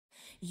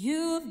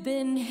You've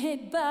been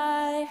hit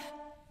by,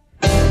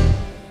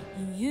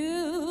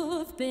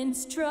 you've been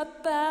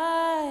struck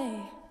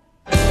by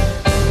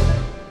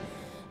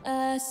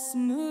a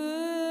smooth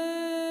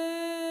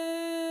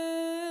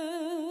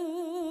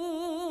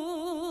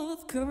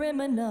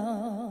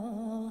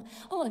criminal.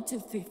 1, 2,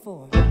 3,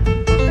 4.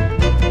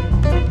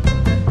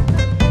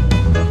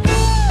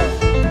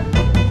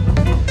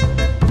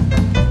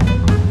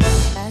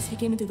 As he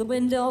came into the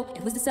window,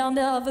 it was the sound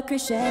of a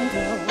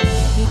crescendo.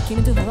 He came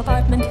into her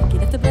apartment, he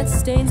left the blood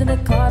stains on the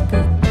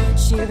carpet.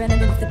 She ran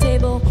underneath the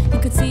table, he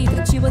could see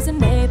that she was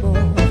unable.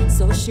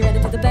 So she ran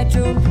into the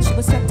bedroom, she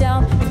was struck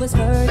down, it was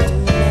her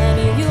doom.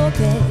 Annie, are you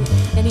okay?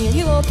 Annie, are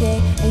you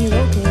okay? Are you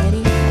okay,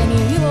 Annie?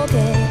 Annie, are you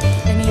okay?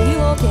 Annie, are you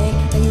okay?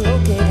 Are you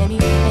okay, Annie?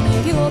 Annie,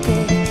 are you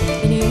okay?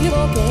 Annie, are you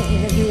okay?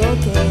 Are you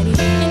okay, Annie?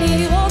 Annie, are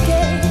you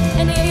okay?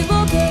 Annie, are you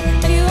okay?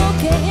 Are you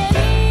okay,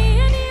 Annie?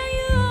 Annie, are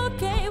you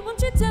okay?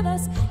 Won't you tell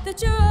us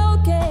that you're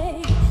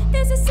okay?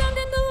 There's a sound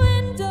in the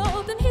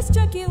window, then he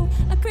struck you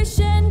a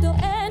crescendo.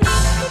 And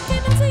he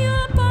came into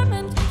your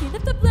apartment, he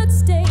left the blood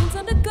stains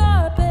on the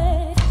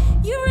carpet.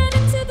 You ran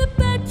into the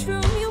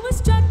bedroom, you were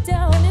struck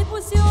down, it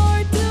was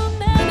your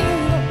doom. Annie, are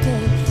you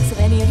okay? So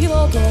Annie, are you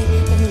okay?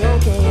 Are you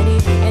okay, Annie?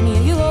 Annie,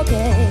 are you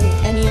okay?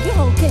 Annie, are you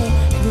okay?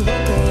 Are you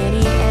okay,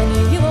 Annie? Annie,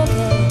 are you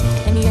okay?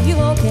 Annie, are you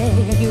okay?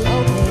 Are you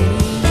okay,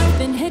 Annie? You've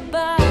been hit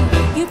by,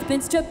 you've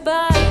been struck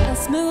by a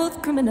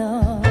smooth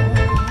criminal.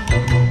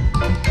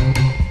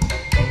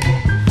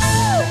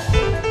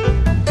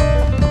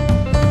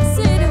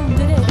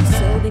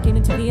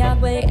 The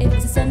outway, it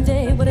was a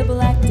Sunday, what a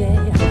black day.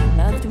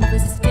 Love to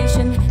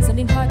resuscitation,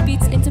 sending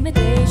heartbeats,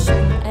 intimidation.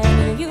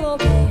 Annie, are you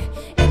okay?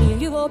 Annie, are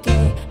you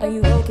okay? Are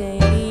you okay,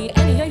 Annie?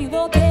 Annie, are you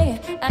okay?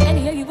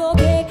 Annie, are you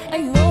okay? Are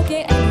you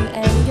okay, Annie?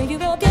 Annie, are you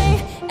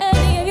okay?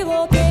 Annie, are you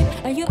okay?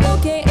 Are you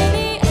okay,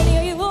 Annie? Annie,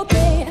 are you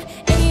okay?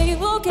 Annie, are you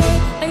okay?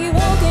 Are you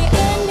okay,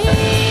 Annie?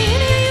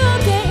 Annie, are you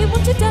okay?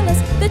 Won't you tell us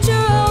that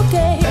you're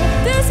okay?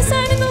 There's a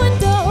sign in the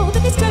window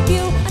that they struck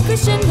you a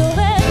crescendo.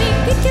 Annie,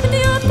 he came into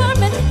your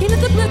apartment, he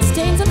left the blood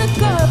stains on the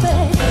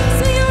carpet.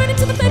 So you ran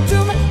into the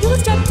bedroom, you were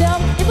struck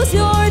down, it was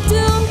your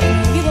doom.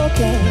 Annie, are you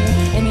okay?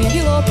 Annie, are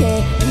you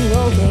okay? Are you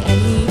okay,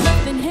 Annie?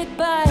 You've been hit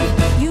by,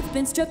 you've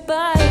been struck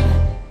by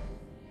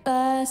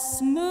a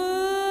smooth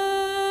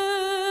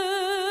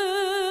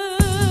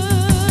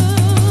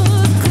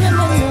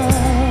criminal.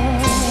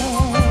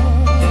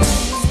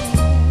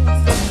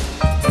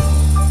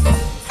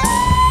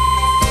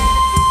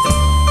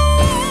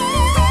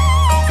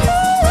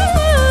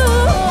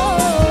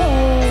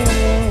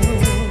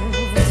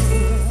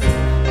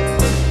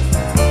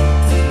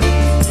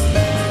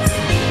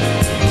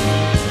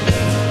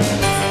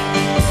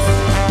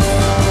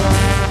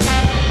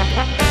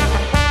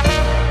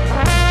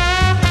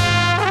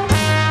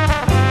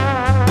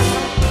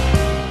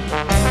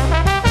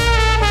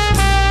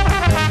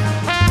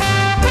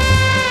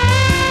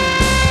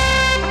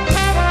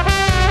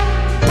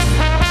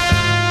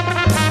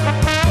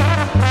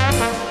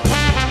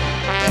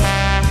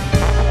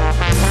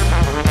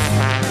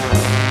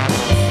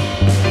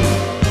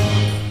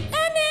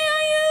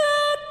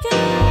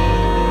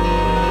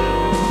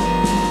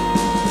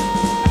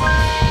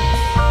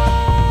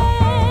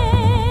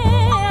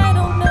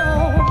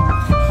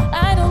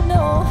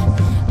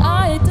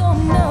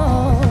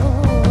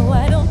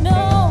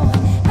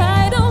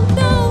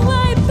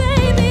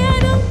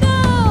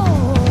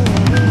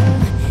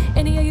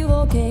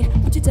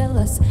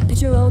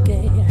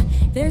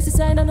 There's a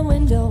sign on the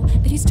window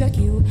that he struck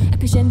you a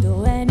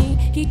crescendo. Annie,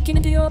 he came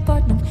into your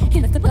apartment, he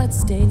left the blood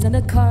stains on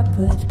the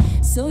carpet.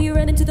 So you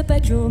ran into the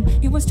bedroom,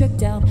 you were struck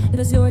down, it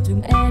was your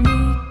doom,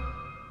 Annie.